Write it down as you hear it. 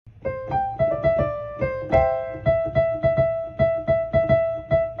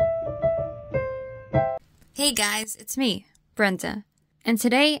Hey guys, it's me, Brenda, and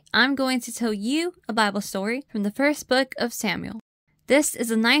today I'm going to tell you a Bible story from the first book of Samuel. This is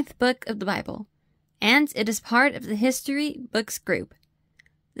the 9th book of the Bible, and it is part of the History Books group.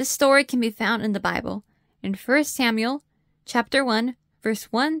 This story can be found in the Bible in 1 Samuel chapter 1, verse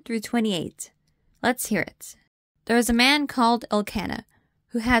 1 through 28. Let's hear it. There was a man called Elkanah,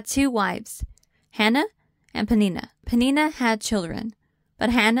 who had 2 wives, Hannah and Peninnah. Peninnah had children, but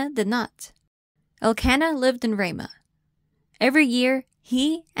Hannah did not. Elkanah lived in Ramah. Every year,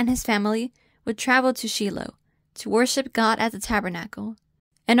 he and his family would travel to Shiloh to worship God at the tabernacle.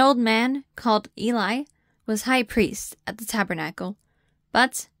 An old man called Eli was high priest at the tabernacle,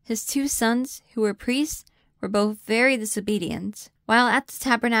 but his 2 sons, who were priests, were both very disobedient. While at the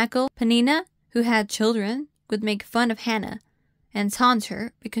tabernacle, Peninnah, who had children, would make fun of Hannah and taunt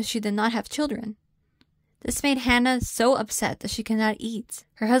her because she did not have children. This made Hannah so upset that she could not eat.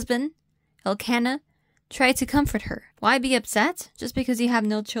 Her husband, Elkanah, tried to comfort her. Why be upset just because you have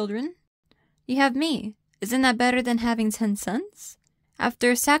no children? You have me. Isn't that better than having 10 sons?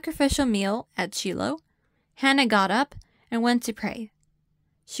 After a sacrificial meal at Shiloh, Hannah got up and went to pray.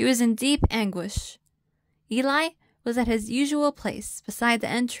 She was in deep anguish. Eli was at his usual place beside the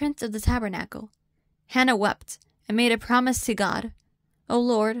entrance of the tabernacle. Hannah wept and made a promise to God. "O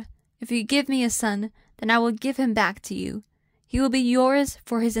Lord, if you give me a son, then I will give him back to you. He will be yours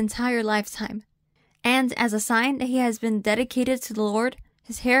for his entire lifetime. And as a sign that he has been dedicated to the Lord,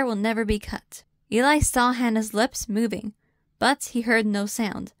 his hair will never be cut." Eli saw Hannah's lips moving, but he heard no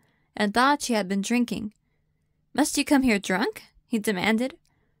sound, and thought she had been drinking. "Must you come here drunk?" he demanded.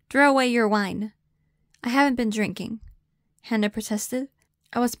 "Throw away your wine." "I haven't been drinking," Hannah protested.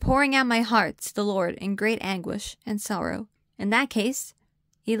 "I was pouring out my heart to the Lord in great anguish and sorrow." "In that case,"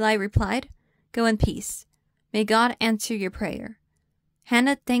 Eli replied, "go in peace. May God answer your prayer."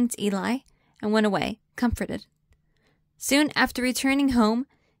 Hannah thanked Eli and went away, comforted. Soon after returning home,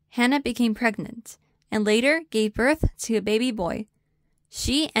 Hannah became pregnant and later gave birth to a baby boy.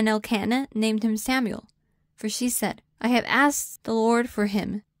 She and Elkanah named him Samuel, for she said, "I have asked the Lord for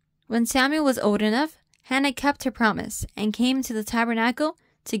him." When Samuel was old enough, Hannah kept her promise and came to the tabernacle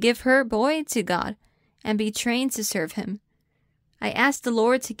to give her boy to God and be trained to serve him. "I asked the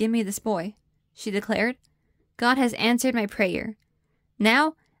Lord to give me this boy," she declared. "God has answered my prayer.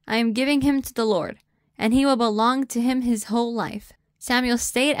 Now I am giving him to the Lord, and he will belong to him his whole life." Samuel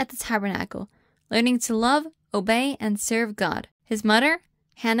stayed at the tabernacle, learning to love, obey, and serve God. His mother,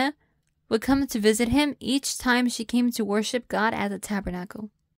 Hannah, would come to visit him each time she came to worship God at the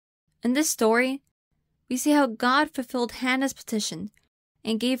tabernacle. In this story, we see how God fulfilled Hannah's petition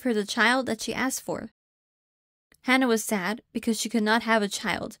and gave her the child that she asked for. Hannah was sad because she could not have a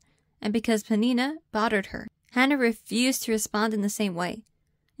child, and because Peninnah bothered her. Hannah refused to respond in the same way.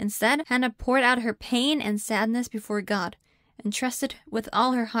 Instead, Hannah poured out her pain and sadness before God and trusted with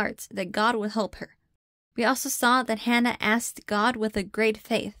all her heart that God would help her. We also saw that Hannah asked God with a great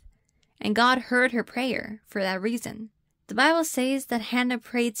faith, and God heard her prayer for that reason. The Bible says that Hannah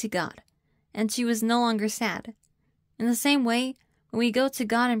prayed to God, and she was no longer sad. In the same way, when we go to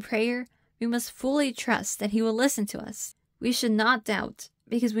God in prayer, we must fully trust that He will listen to us. We should not doubt,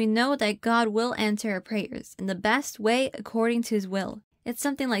 because we know that God will answer our prayers in the best way according to His will. It's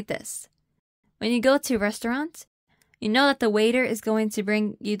something like this. When you go to a restaurant, you know that the waiter is going to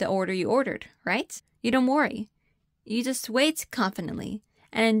bring you the order you ordered, right? You don't worry. You just wait confidently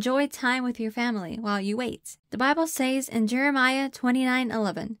and enjoy time with your family while you wait. The Bible says in Jeremiah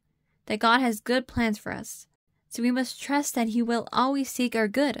 29:11 that God has good plans for us, so we must trust that He will always seek our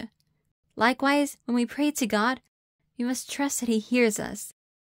good. Likewise, when we pray to God, we must trust that He hears us,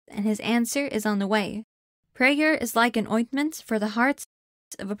 and His answer is on the way. Prayer is like an ointment for the heart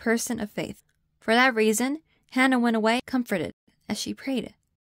of a person of faith. For that reason, Hannah went away comforted as she prayed.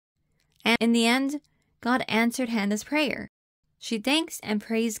 And in the end, God answered Hannah's prayer. She thanks and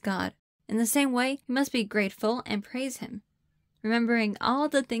praised God. In the same way, you must be grateful and praise Him, remembering all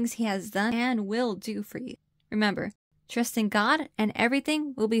the things He has done and will do for you. Remember, trust in God and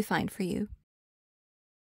everything will be fine for you.